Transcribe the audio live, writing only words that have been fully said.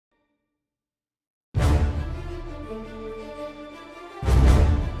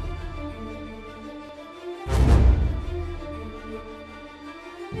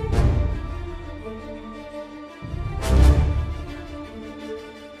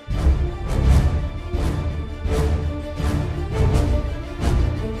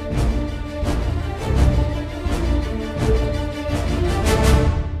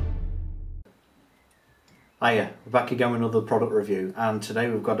Back again with another product review, and today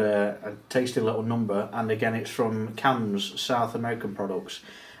we've got a tasty little number, and again it's from Cam's South American products,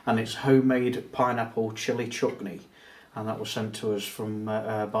 and it's homemade pineapple chili chutney, and that was sent to us from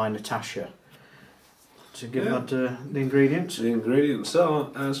by Natasha. To give that the ingredients. The ingredients are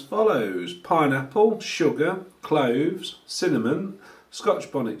as follows: pineapple, sugar, cloves, cinnamon,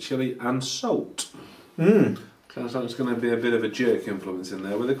 Scotch bonnet chili, and salt. Sounds like it's going to be a bit of a jerk influence in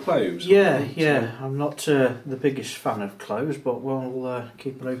there with the cloves. Yeah, yeah. I'm not the biggest fan of cloves, but we'll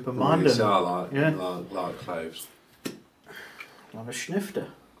keep an open mind. These are like cloves. I'll have a snifter.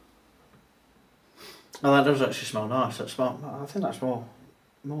 Oh, that does actually smell nice. That I think that's more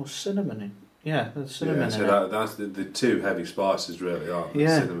cinnamon. Yeah, there's cinnamon in it. That's the two heavy spices really, aren't they?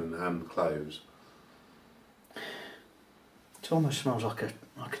 Yeah. Cinnamon and cloves. It almost smells like a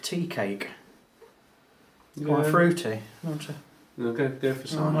tea cake. Quite fruity. Go for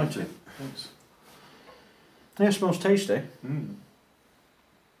some. Thanks. Yeah, it smells tasty.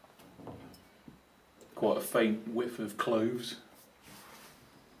 Quite a faint whiff of cloves.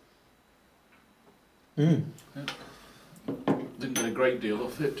 Mm. Yeah. Didn't get a great deal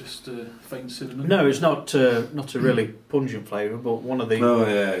off it, just faint cinnamon. No, it's not a really pungent flavour, but one of the... Oh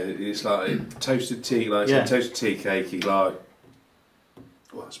yeah, it's like toasted tea, toasted tea cakey, like...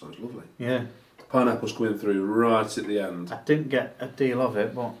 Oh, that smells lovely. Yeah. Pineapple's coming through right at the end. I didn't get a deal of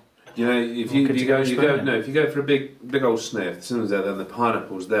it, but... You know, if you go for a big old sniff, as soon as they're there, the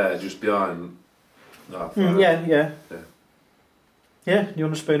pineapple's there just behind. Yeah. Yeah, you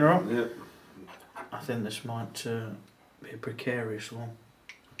want to spoon her up? Yeah. I think this might be a precarious one.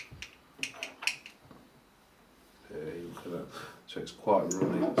 Yeah, look at that. So it's quite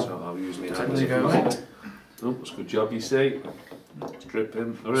runny, so I'll use my hands. There you go, mate. Oh, that's a good job, you see. It's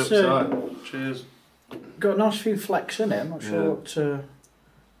dripping. Cheers. Got a nice few flecks in it. I'm not sure what...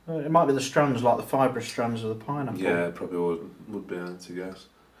 it might be the strands, like the fibrous strands of the pineapple. Yeah, it probably would be, to guess.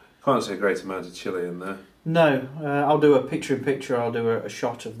 Can't see a great amount of chilli in there. No, I'll do a picture-in-picture. I'll do a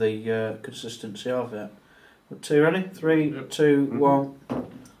shot of the consistency of it. Two, ready? 3, 2, 1.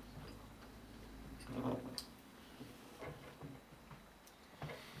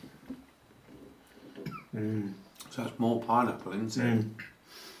 So it's more pineapple, isn't it?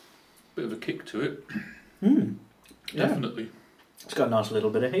 Bit of a kick to it. Yeah. Definitely. It's got a nice little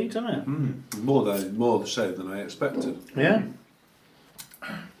bit of heat, hasn't it? More so than I expected. Yeah.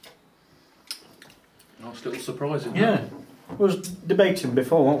 Nice little surprise in Yeah. I was debating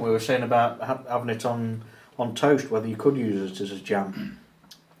before, weren't we? We were saying about having it on toast, whether you could use it as a jam.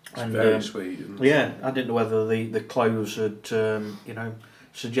 It's very sweet. Yeah, I didn't know whether the cloves would,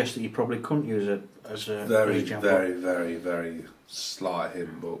 suggest that you probably couldn't use it as a jam. Very slight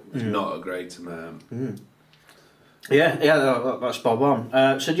hint, but not a great amount. Yeah, that's bob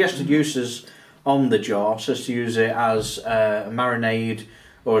on. Suggested uses on the jar says to use it as a marinade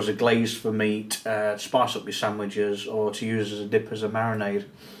or as a glaze for meat, spice up your sandwiches, or to use as a dip as a marinade.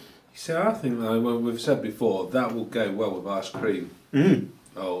 You see, I think though, well, we've said before, that will go well with ice cream.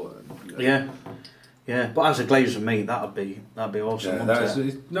 Oh, yeah. But as a glaze for meat, that'd be awesome. Yeah,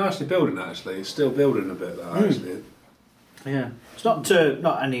 it's nicely building actually. It's still building a bit that actually. Yeah, it's not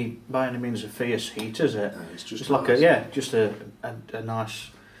by any means a fierce heat, is it? No, it's just like nice. just a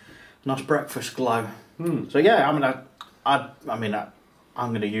nice breakfast glow. So yeah, I'm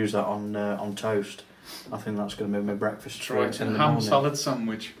going to use that on toast. I think that's going to be my breakfast treat in the ham morning. salad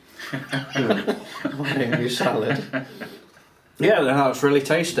sandwich. Salad. Yeah, that's really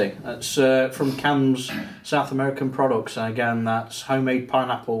tasty. That's from Cam's South American products, and again, that's homemade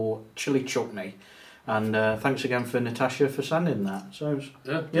pineapple chili chutney. And thanks again for Natasha for sending that. So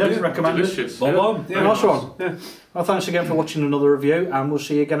recommend delicious. it. Nice one. Yeah. Well, thanks again for watching another review, and we'll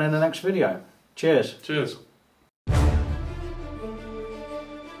see you again in the next video. Cheers. Cheers.